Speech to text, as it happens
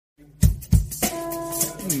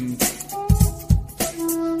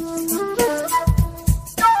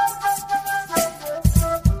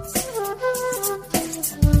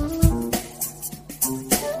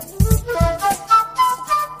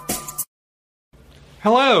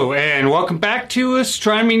Hello, and welcome back to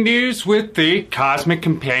Astronomy News with the Cosmic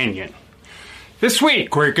Companion. This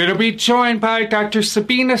week, we're going to be joined by Dr.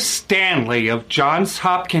 Sabina Stanley of Johns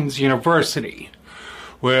Hopkins University.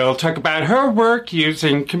 We'll talk about her work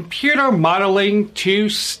using computer modeling to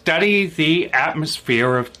study the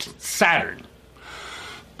atmosphere of Saturn.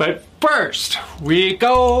 But first, we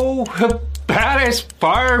go about as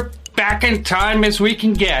far back in time as we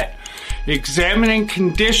can get, examining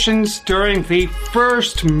conditions during the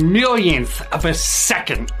first millionth of a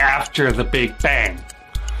second after the Big Bang.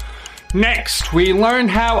 Next, we learn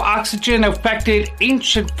how oxygen affected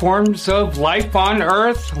ancient forms of life on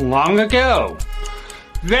Earth long ago.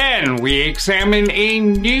 Then, we examine a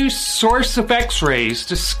new source of X-rays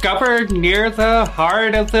discovered near the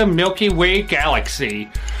heart of the Milky Way galaxy,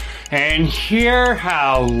 and hear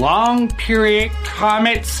how long-period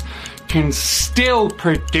comets can still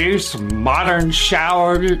produce modern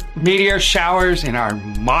meteor showers in our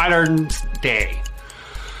modern day.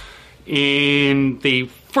 In the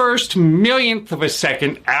first millionth of a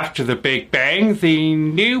second after the Big Bang, the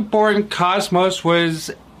newborn cosmos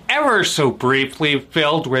was ever so briefly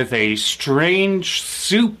filled with a strange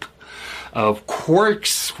soup of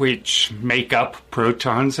quarks, which make up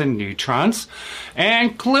protons and neutrons,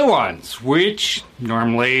 and gluons, which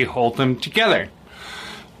normally hold them together.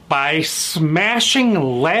 By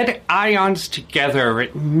smashing lead ions together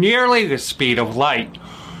at nearly the speed of light,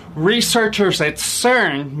 researchers at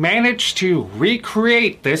CERN managed to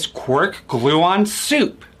recreate this quark-gluon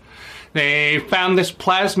soup. They found this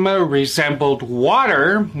plasma resembled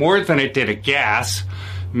water more than it did a gas,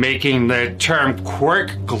 making the term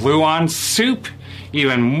quark-gluon soup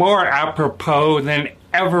even more apropos than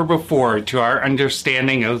ever before to our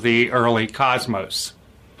understanding of the early cosmos.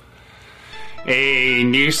 A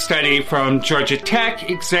new study from Georgia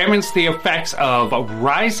Tech examines the effects of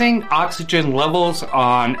rising oxygen levels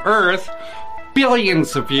on Earth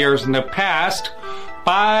billions of years in the past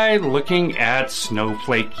by looking at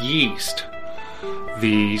snowflake yeast.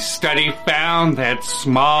 The study found that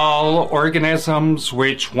small organisms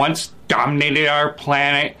which once dominated our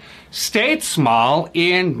planet stayed small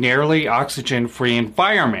in nearly oxygen-free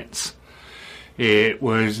environments. It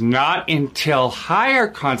was not until higher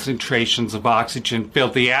concentrations of oxygen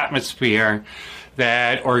filled the atmosphere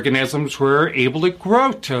that organisms were able to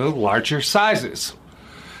grow to larger sizes.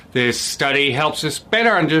 This study helps us better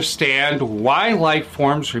understand why life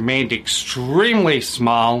forms remained extremely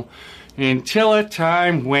small until a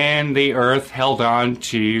time when the Earth held on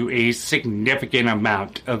to a significant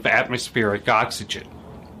amount of atmospheric oxygen.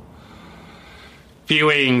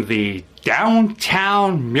 Viewing the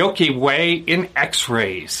downtown Milky Way in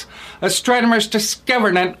X-rays, astronomers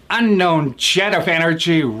discovered an unknown jet of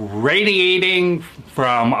energy radiating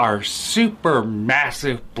from our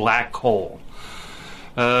supermassive black hole.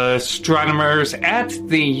 Astronomers at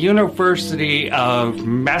the University of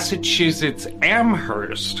Massachusetts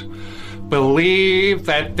Amherst believe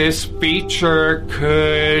that this feature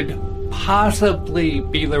could possibly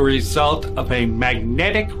be the result of a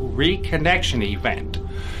magnetic reconnection event,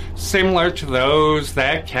 similar to those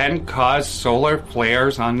that can cause solar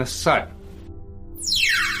flares on the sun.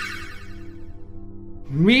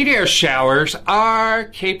 Meteor showers are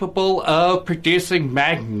capable of producing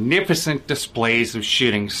magnificent displays of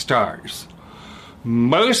shooting stars.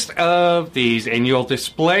 Most of these annual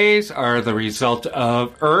displays are the result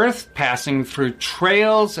of Earth passing through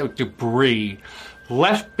trails of debris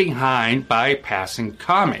left behind by passing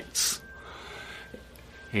comets.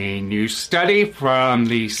 A new study from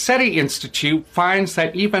the SETI Institute finds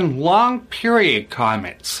that even long-period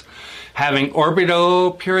comets, having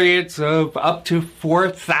orbital periods of up to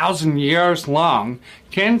 4,000 years long,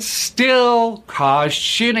 can still cause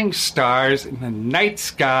shooting stars in the night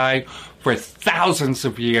sky for thousands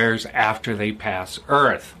of years after they pass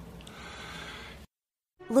Earth.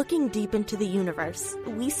 Looking deep into the universe,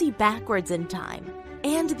 we see backwards in time.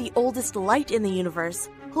 And the oldest light in the universe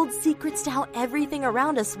holds secrets to how everything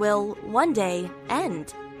around us will, one day,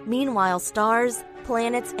 end. Meanwhile, stars,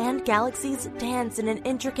 planets, and galaxies dance in an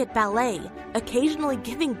intricate ballet, occasionally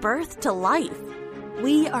giving birth to life.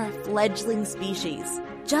 We are a fledgling species,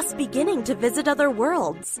 just beginning to visit other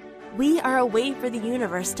worlds. We are a way for the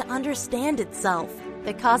universe to understand itself.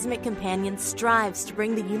 The Cosmic Companion strives to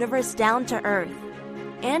bring the universe down to Earth,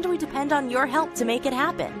 and we depend on your help to make it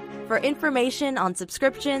happen. For information on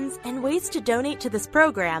subscriptions and ways to donate to this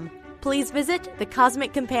program, please visit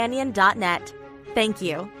thecosmiccompanion.net. Thank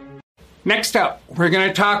you. Next up, we're going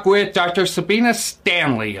to talk with Dr. Sabina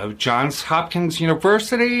Stanley of Johns Hopkins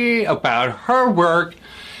University about her work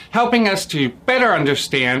helping us to better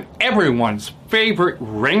understand everyone's favorite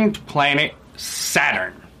ringed planet,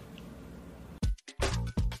 Saturn.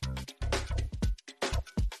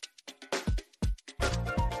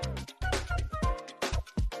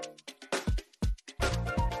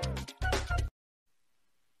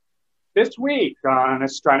 This week on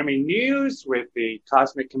Astronomy News with the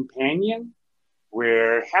Cosmic Companion,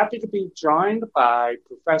 we're happy to be joined by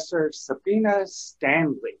Professor Sabina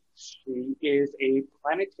Stanley. She is a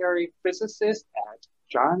planetary physicist at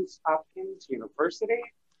Johns Hopkins University,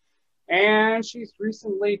 and she's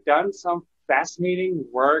recently done some fascinating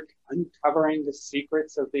work uncovering the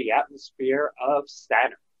secrets of the atmosphere of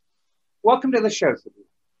Saturn. Welcome to the show, Sabina.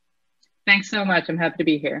 Thanks so much. I'm happy to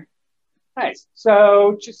be here. Nice.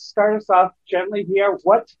 So just start us off gently here.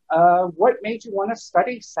 What made you want to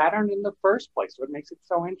study Saturn in the first place? What makes it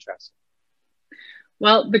so interesting?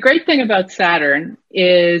 Well, the great thing about Saturn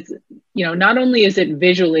is, not only is it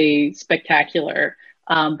visually spectacular,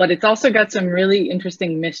 but it's also got some really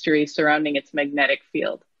interesting mystery surrounding its magnetic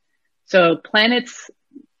field. So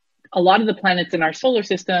a lot of the planets in our solar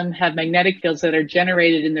system have magnetic fields that are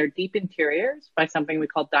generated in their deep interiors by something we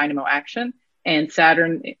call dynamo action. And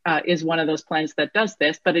Saturn is one of those planets that does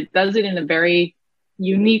this, but it does it in a very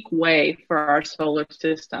unique way for our solar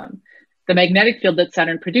system. The magnetic field that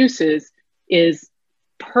Saturn produces is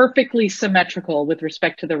perfectly symmetrical with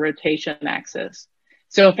respect to the rotation axis.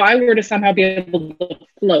 So if I were to somehow be able to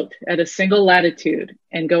float at a single latitude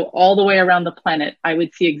and go all the way around the planet, I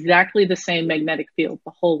would see exactly the same magnetic field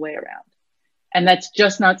the whole way around. And that's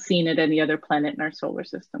just not seen at any other planet in our solar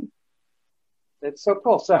system. That's so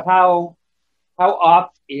cool. So how off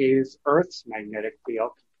is Earth's magnetic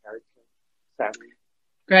field compared to Saturn?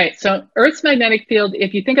 Great. So Earth's magnetic field,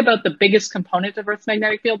 if you think about the biggest component of Earth's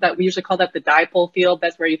magnetic field, that we usually call that the dipole field.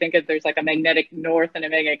 That's where you think of there's like a magnetic north and a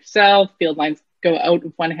magnetic south. Field lines go out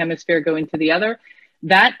of one hemisphere, go into the other.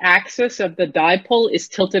 That axis of the dipole is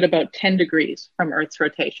tilted about 10 degrees from Earth's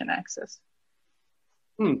rotation axis.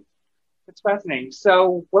 That's fascinating.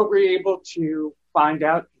 So what were you able to find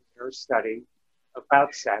out in your study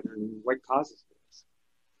about Saturn and what causes this?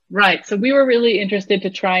 Right. So we were really interested to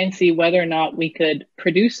try and see whether or not we could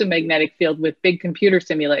produce a magnetic field with big computer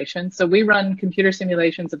simulations. So we run computer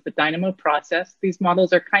simulations of the dynamo process. These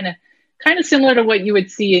models are kind of similar to what you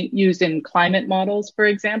would see used in climate models, for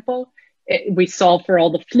example. We solve for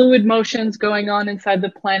all the fluid motions going on inside the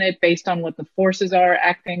planet based on what the forces are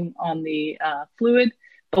acting on the fluid.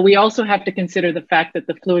 But we also have to consider the fact that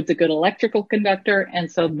the fluid's a good electrical conductor,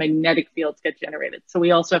 and so magnetic fields get generated. So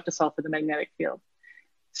we also have to solve for the magnetic field.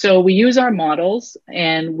 So we use our models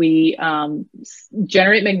and we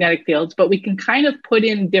generate magnetic fields, but we can kind of put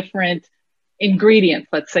in different ingredients,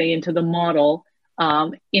 let's say, into the model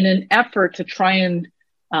in an effort to try and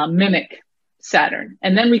mimic Saturn.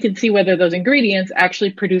 And then we can see whether those ingredients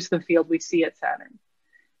actually produce the field we see at Saturn.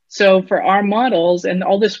 So for our models, and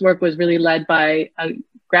all this work was really led by a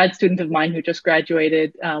grad student of mine who just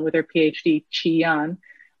graduated with her PhD, Chi Yan.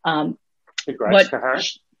 Congrats to her.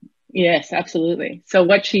 Yes, absolutely. So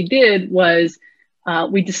what she did was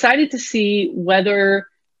we decided to see whether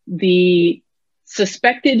the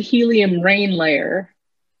suspected helium rain layer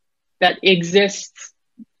that exists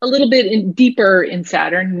a little bit deeper in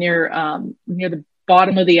Saturn near the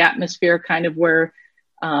bottom of the atmosphere, kind of where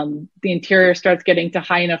the interior starts getting to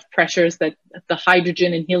high enough pressures that the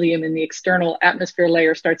hydrogen and helium in the external atmosphere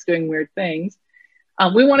layer starts doing weird things.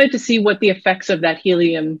 We wanted to see what the effects of that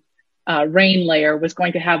helium rain layer was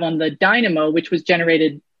going to have on the dynamo, which was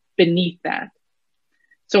generated beneath that.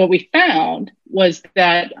 So what we found was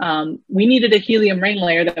that we needed a helium rain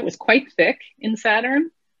layer that was quite thick in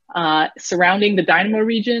Saturn, surrounding the dynamo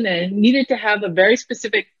region, and needed to have a very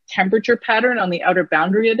specific temperature pattern on the outer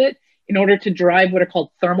boundary of it in order to drive what are called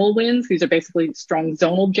thermal winds. These are basically strong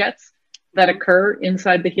zonal jets that occur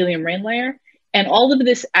inside the helium rain layer. And all of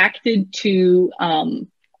this acted to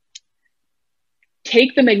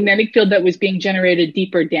take the magnetic field that was being generated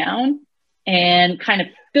deeper down and kind of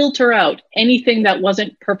filter out anything that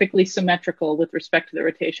wasn't perfectly symmetrical with respect to the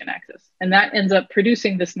rotation axis. And that ends up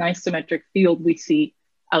producing this nice symmetric field we see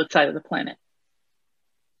outside of the planet.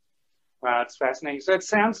 Wow, that's fascinating. So it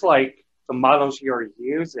sounds like the models you're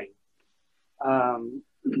using,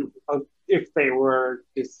 if they were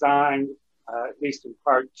designed, at least in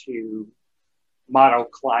part, to model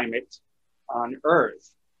climate on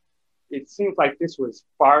Earth, it seems like this was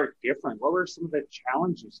far different. What were some of the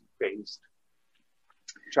challenges you faced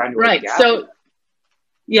trying to adapt?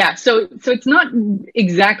 So it's not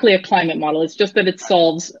exactly a climate model. It's just that it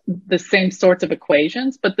solves the same sorts of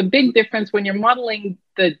equations. But the big difference when you're modeling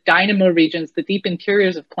the dynamo regions, the deep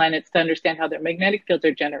interiors of planets, to understand how their magnetic fields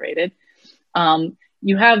are generated,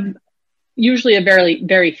 you have usually a very,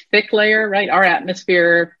 very thick layer, right? Our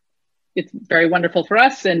atmosphere, it's very wonderful for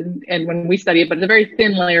us and when we study it, but it's a very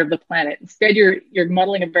thin layer of the planet. Instead, you're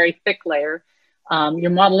modeling a very thick layer.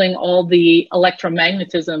 You're modeling all the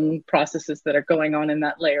electromagnetism processes that are going on in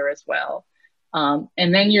that layer as well.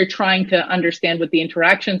 And then you're trying to understand what the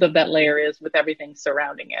interactions of that layer is with everything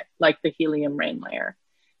surrounding it, like the helium rain layer.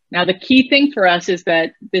 Now, the key thing for us is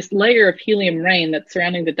that this layer of helium rain that's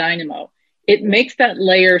surrounding the dynamo, it makes that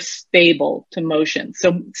layer stable to motion.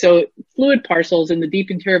 So fluid parcels in the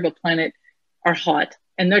deep interior of a planet are hot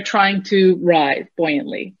and they're trying to rise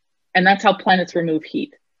buoyantly. And that's how planets remove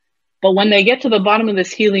heat. But when they get to the bottom of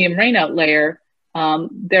this helium rainout layer,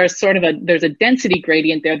 there's a density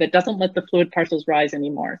gradient there that doesn't let the fluid parcels rise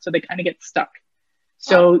anymore. So they kind of get stuck.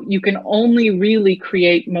 So you can only really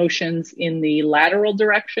create motions in the lateral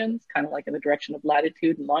directions, kind of like in the direction of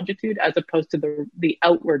latitude and longitude, as opposed to the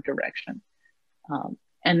outward direction.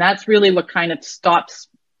 And that's really what kind of stops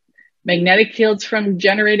magnetic fields from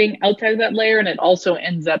generating outside of that layer. And it also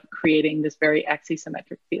ends up creating this very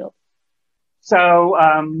axisymmetric field. So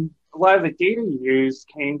a lot of the data you used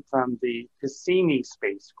came from the Cassini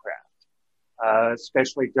spacecraft,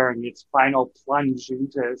 especially during its final plunge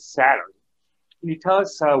into Saturn. Can you tell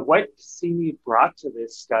us what Cassini brought to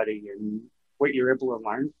this study and what you're able to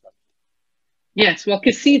learn from it? Yes, well,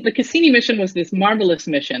 the Cassini mission was this marvelous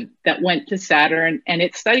mission that went to Saturn, and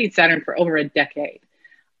it studied Saturn for over a decade.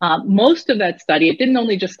 Most of that study, it didn't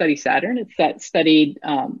only just study Saturn, it studied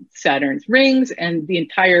Saturn's rings and the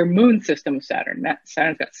entire moon system of Saturn.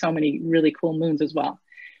 Saturn's got so many really cool moons as well.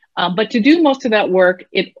 But to do most of that work,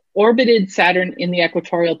 it orbited Saturn in the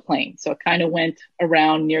equatorial plane. So it kind of went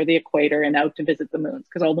around near the equator and out to visit the moons,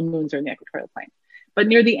 because all the moons are in the equatorial plane. But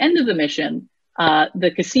near the end of the mission,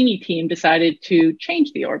 the Cassini team decided to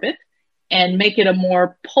change the orbit and make it a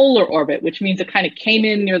more polar orbit, which means it kind of came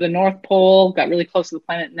in near the North Pole, got really close to the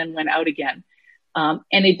planet, and then went out again. And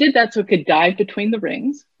it did that so it could dive between the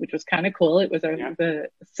rings, which was kind of cool. It was a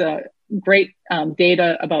great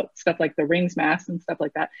data about stuff like the rings mass and stuff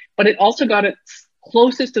like that. But it also got it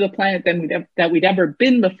closest to the planet that we'd ever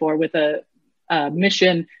been before with a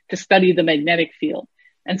mission to study the magnetic field.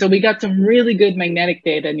 And so we got some really good magnetic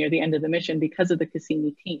data near the end of the mission because of the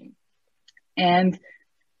Cassini team. And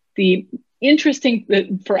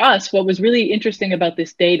for us, what was really interesting about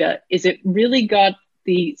this data is it really got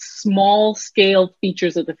the small scale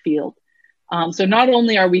features of the field. So not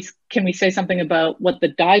only can we say something about what the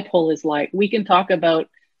dipole is like, we can talk about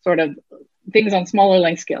sort of things on smaller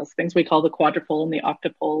length scales, things we call the quadrupole and the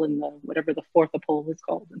octupole and whatever the fourthupole is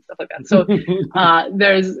called and stuff like that. So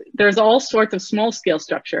there's all sorts of small scale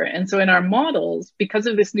structure. And so in our models, because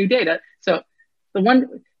of this new data, so the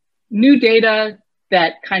one new data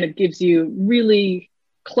that kind of gives you really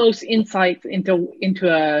close insights into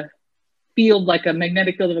a field like a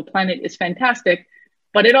magnetic field of a planet is fantastic.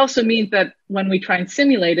 But it also means that when we try and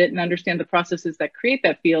simulate it and understand the processes that create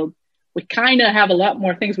that field, we kind of have a lot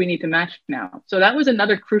more things we need to match now. So that was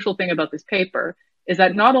another crucial thing about this paper, is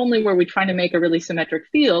that not only were we trying to make a really symmetric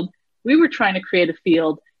field, we were trying to create a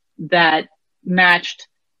field that matched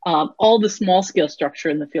all the small scale structure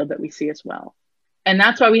in the field that we see as well. And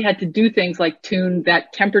that's why we had to do things like tune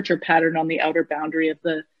that temperature pattern on the outer boundary of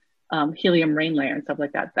the helium rain layer and stuff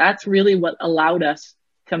like that. That's really what allowed us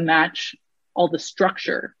to match all the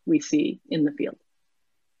structure we see in the field.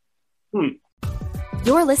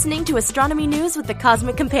 You're listening to Astronomy News with the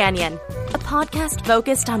Cosmic Companion, a podcast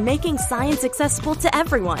focused on making science accessible to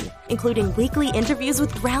everyone, including weekly interviews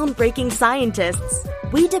with groundbreaking scientists.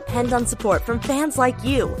 We depend on support from fans like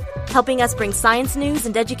you, helping us bring science news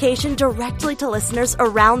and education directly to listeners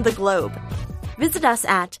around the globe. Visit us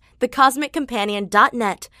at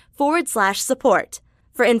thecosmiccompanion.net/support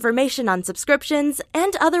for information on subscriptions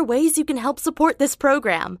and other ways you can help support this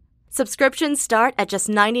program. Subscriptions start at just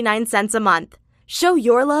 99 cents a month. Show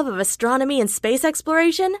your love of astronomy and space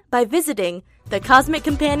exploration by visiting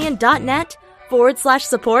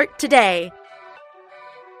thecosmiccompanion.net/support today.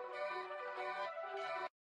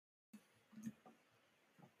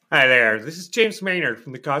 Hi there, this is James Maynard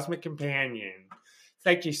from the Cosmic Companion.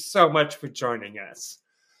 Thank you so much for joining us.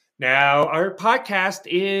 Now, our podcast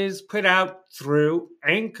is put out through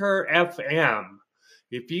Anchor FM.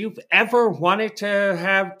 If you've ever wanted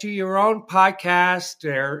to do your own podcast,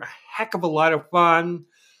 they're a heck of a lot of fun.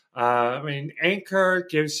 Anchor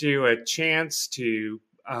gives you a chance to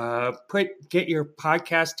get your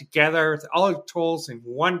podcast together with all the tools in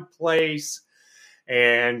one place.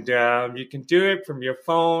 And you can do it from your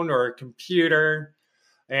phone or a computer.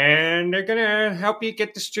 And they're going to help you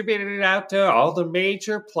get distributed out to all the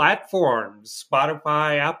major platforms,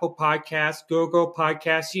 Spotify, Apple Podcasts, Google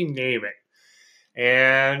Podcasts, you name it.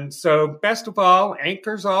 And so, best of all,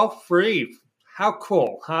 Anchor's all free. How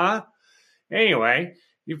cool, huh? Anyway,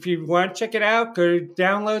 if you want to check it out, go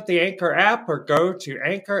download the Anchor app or go to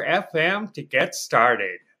Anchor FM to get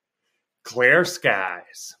started. Clear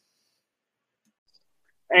skies.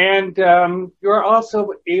 And you're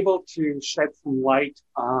also able to shed some light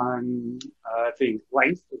on the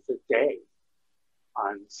length of the day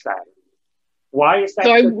on Saturn. Why is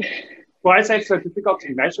that so difficult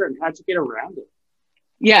to measure, and how'd you get around it?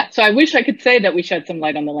 Yeah, so I wish I could say that we shed some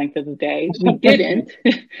light on the length of the day. We didn't.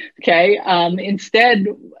 Okay. Instead,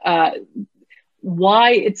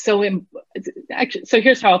 why it's so actually. So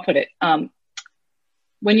here's how I'll put it.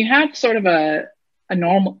 When you have sort of a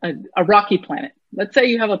rocky planet, let's say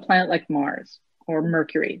you have a planet like Mars or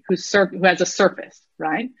Mercury, who has a surface,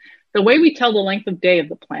 right? The way we tell the length of day of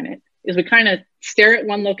the planet is we kind of stare at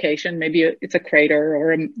one location, maybe it's a crater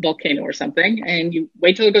or a volcano or something, and you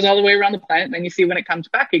wait till it goes all the way around the planet, and then you see when it comes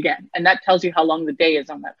back again. And that tells you how long the day is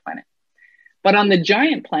on that planet. But on the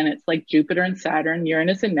giant planets like Jupiter and Saturn,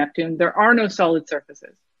 Uranus and Neptune, there are no solid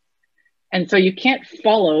surfaces. And so you can't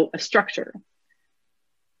follow a structure.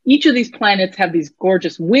 Each of these planets have these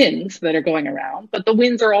gorgeous winds that are going around, but the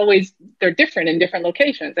winds are they're different in different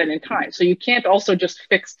locations and in time. So you can't also just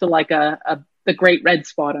fix to like the great red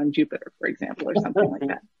spot on Jupiter, for example, or something like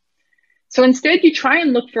that. So instead, you try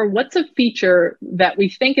and look for what's a feature that we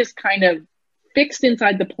think is kind of fixed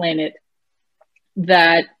inside the planet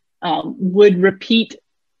that would repeat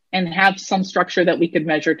and have some structure that we could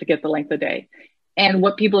measure to get the length of day. And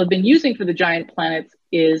what people have been using for the giant planets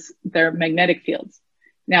is their magnetic fields.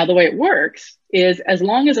 Now, the way it works is as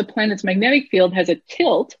long as a planet's magnetic field has a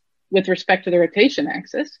tilt with respect to the rotation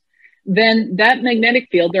axis, then that magnetic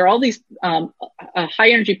field, there are all these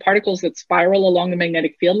high energy particles that spiral along the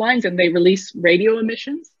magnetic field lines, and they release radio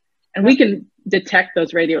emissions. And we can detect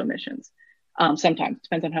those radio emissions sometimes,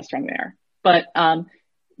 depends on how strong they are. But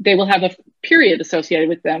they will have a period associated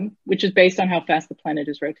with them, which is based on how fast the planet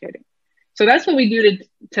is rotating. So that's what we do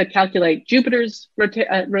to calculate Jupiter's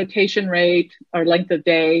rotation rate or length of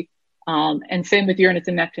day, and same with Uranus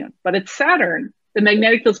and Neptune. But at Saturn, the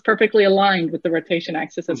magnetic field is perfectly aligned with the rotation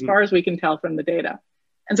axis as far as we can tell from the data.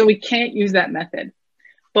 And so we can't use that method.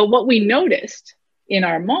 But what we noticed in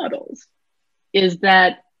our models is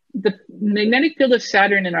that the magnetic field of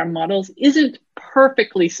Saturn in our models isn't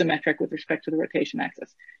perfectly symmetric with respect to the rotation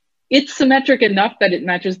axis. It's symmetric enough that it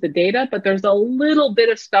matches the data, but there's a little bit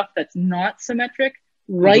of stuff that's not symmetric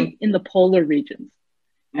right in the polar regions.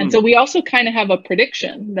 And so we also kind of have a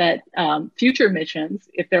prediction that future missions,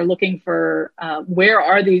 if they're looking for where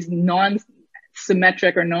are these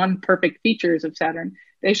non-symmetric or non-perfect features of Saturn,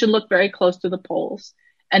 they should look very close to the poles.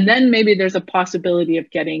 And then maybe there's a possibility of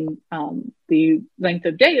getting the length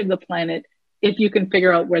of day of the planet if you can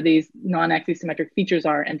figure out where these non-axisymmetric features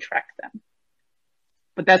are and track them.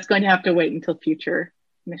 But that's going to have to wait until future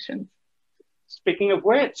missions. Speaking of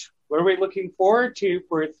which, what are we looking forward to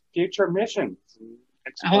for future missions?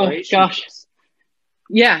 Oh, gosh.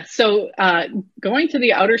 Yeah, so going to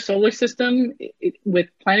the outer solar system with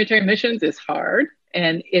planetary missions is hard,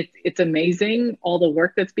 and it's amazing, all the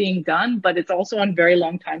work that's being done, but it's also on very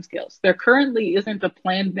long timescales. There currently isn't a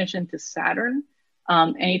planned mission to Saturn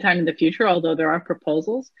anytime in the future, although there are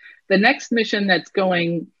proposals. The next mission that's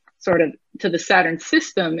going sort of to the Saturn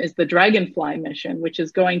system is the Dragonfly mission, which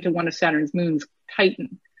is going to one of Saturn's moons,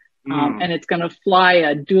 Titan. And it's going to fly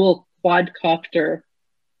a dual quadcopter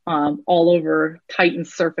all over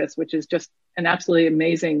Titan's surface, which is just an absolutely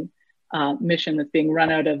amazing mission that's being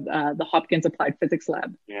run out of the Hopkins Applied Physics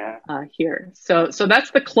Lab here. So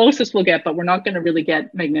that's the closest we'll get, but we're not going to really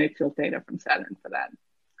get magnetic field data from Saturn for that.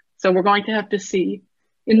 So we're going to have to see.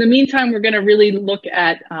 In the meantime, we're going to really look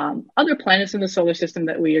at other planets in the solar system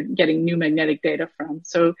that we are getting new magnetic data from.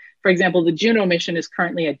 So, for example, the Juno mission is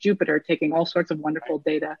currently at Jupiter, taking all sorts of wonderful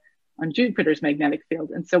data on Jupiter's magnetic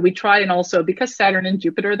field. And so we try and also, because Saturn and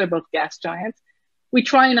Jupiter, they're both gas giants, we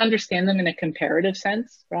try and understand them in a comparative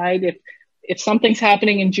sense, right? If something's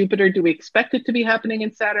happening in Jupiter, do we expect it to be happening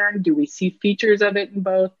in Saturn? Do we see features of it in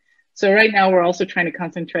both? So right now we're also trying to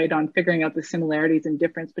concentrate on figuring out the similarities and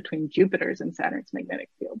difference between Jupiter's and Saturn's magnetic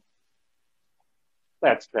field.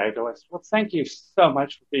 That's fabulous. Well, thank you so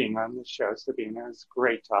much for being on the show, Sabina. It was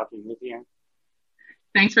great talking with you.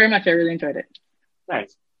 Thanks very much. I really enjoyed it.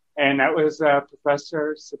 Thanks. And that was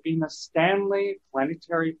Professor Sabina Stanley,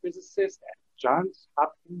 planetary physicist at Johns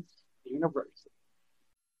Hopkins University.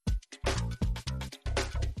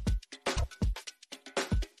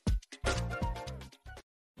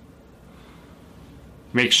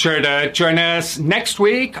 Make sure to join us next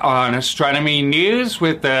week on Astronomy News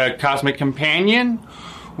with the Cosmic Companion,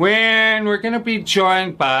 when we're going to be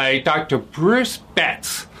joined by Dr. Bruce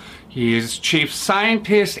Betts. He is Chief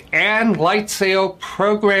Scientist and LightSail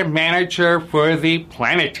Program Manager for the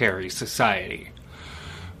Planetary Society.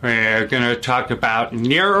 We're going to talk about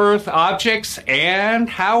near-Earth objects and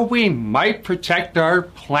how we might protect our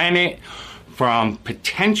planet from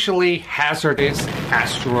potentially hazardous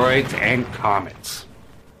asteroids and comets.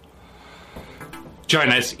 Join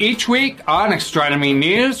us each week on Astronomy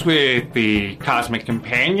News with the Cosmic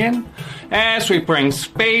Companion as we bring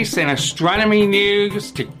space and astronomy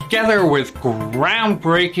news together with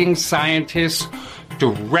groundbreaking scientists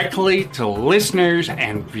directly to listeners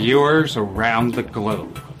and viewers around the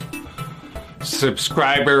globe.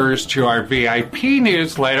 Subscribers to our VIP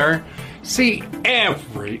newsletter see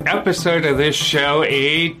every episode of this show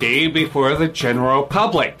a day before the general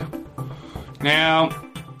public. Now,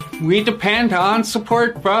 we depend on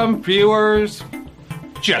support from viewers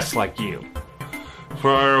just like you.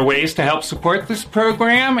 For ways to help support this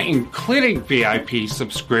program, including VIP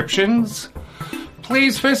subscriptions,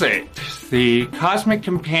 please visit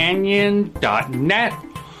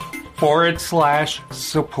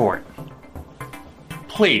thecosmiccompanion.net/support.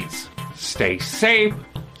 Please stay safe,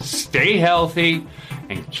 stay healthy,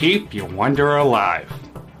 and keep your wonder alive.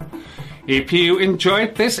 If you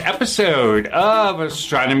enjoyed this episode of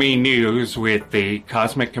Astronomy News with the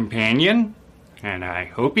Cosmic Companion, and I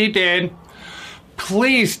hope you did,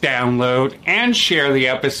 please download and share the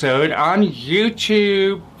episode on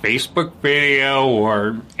YouTube, Facebook video,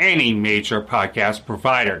 or any major podcast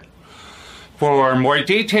provider. For more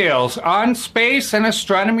details on space and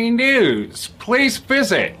astronomy news, please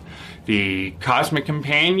visit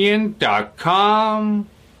thecosmiccompanion.com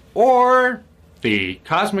or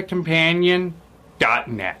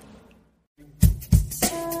thecosmiccompanion.net.